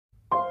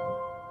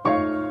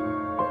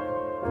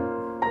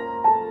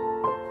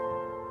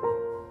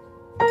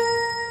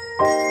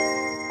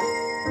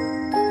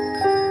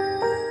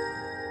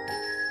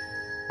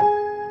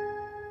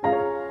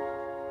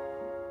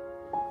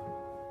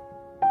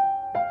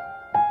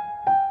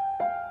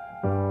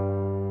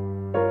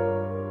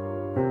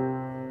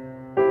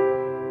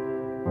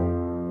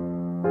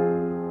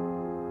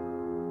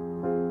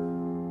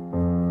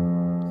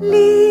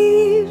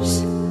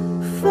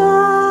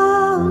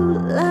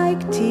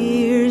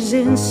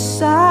days in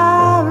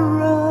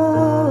sorrow.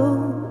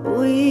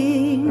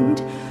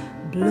 Wind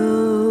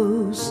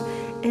blows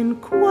and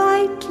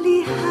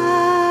quietly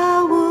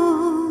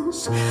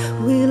howls.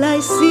 Will I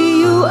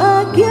see you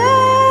again?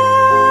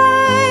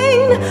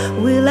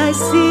 Will I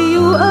see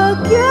you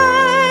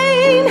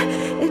again?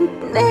 And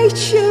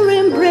nature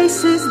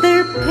embraces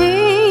their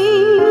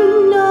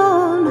pain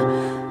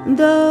on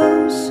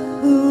those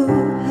who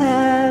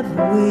have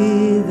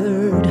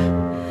withered.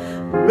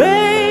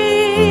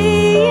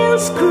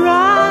 Rains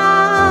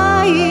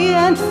cry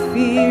and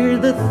fear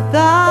the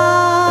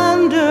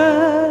thunder.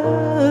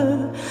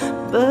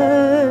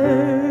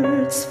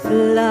 Birds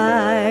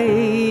fly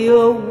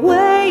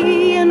away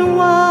and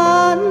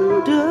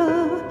wonder,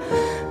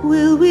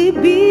 will we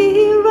be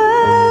here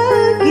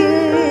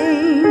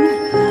again?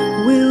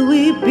 Will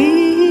we be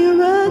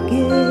here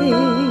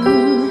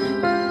again?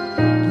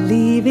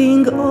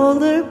 Leaving all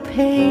their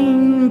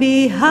pain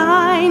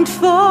behind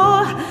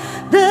for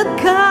the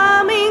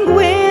coming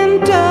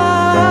winter.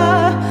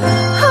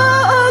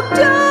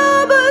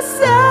 October,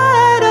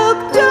 sad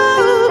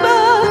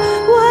October,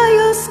 why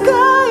your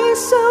sky is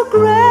so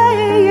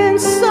gray and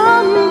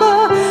somber?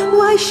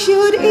 Why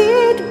should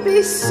it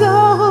be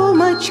so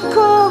much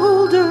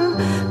colder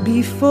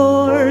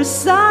before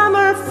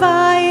summer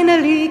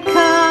finally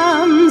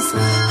comes?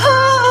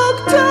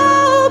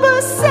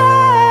 October,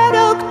 sad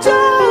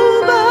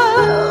October,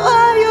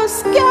 why your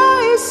sky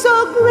is so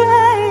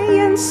gray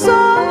and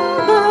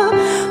somber?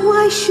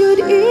 Why should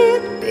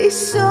it be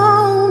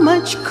so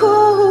much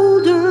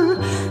colder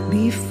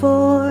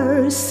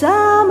before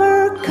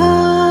summer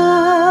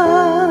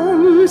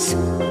comes?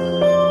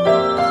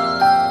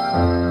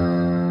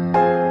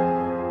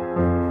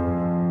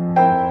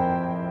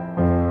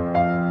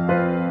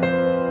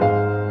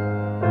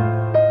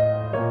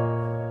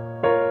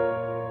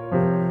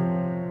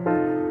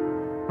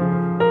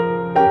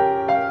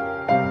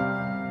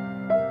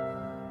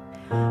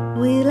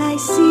 Will I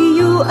see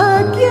you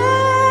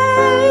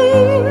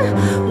again?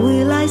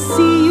 Will I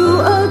see you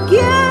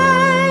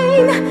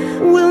again?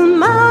 Will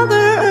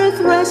Mother Earth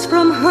rest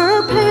from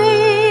her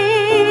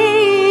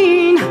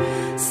pain?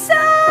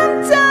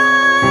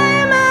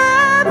 Sometime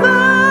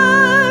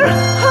ever.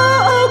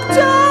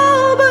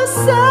 October,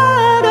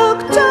 sad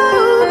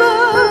October,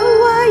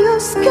 why your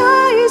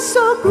sky is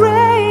so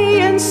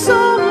gray and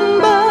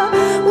somber?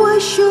 Why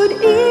should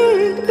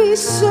it be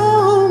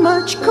so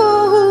much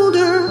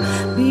colder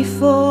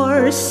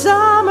before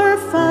summer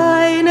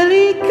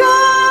finally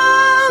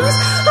comes?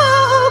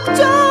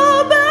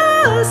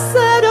 October,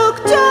 sad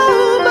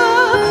October,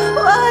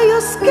 why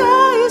your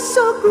sky is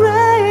so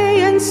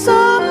gray and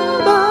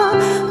somber?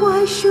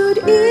 Why should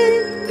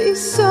it be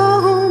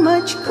so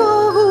much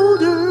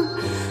colder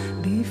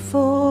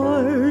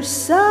before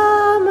summer?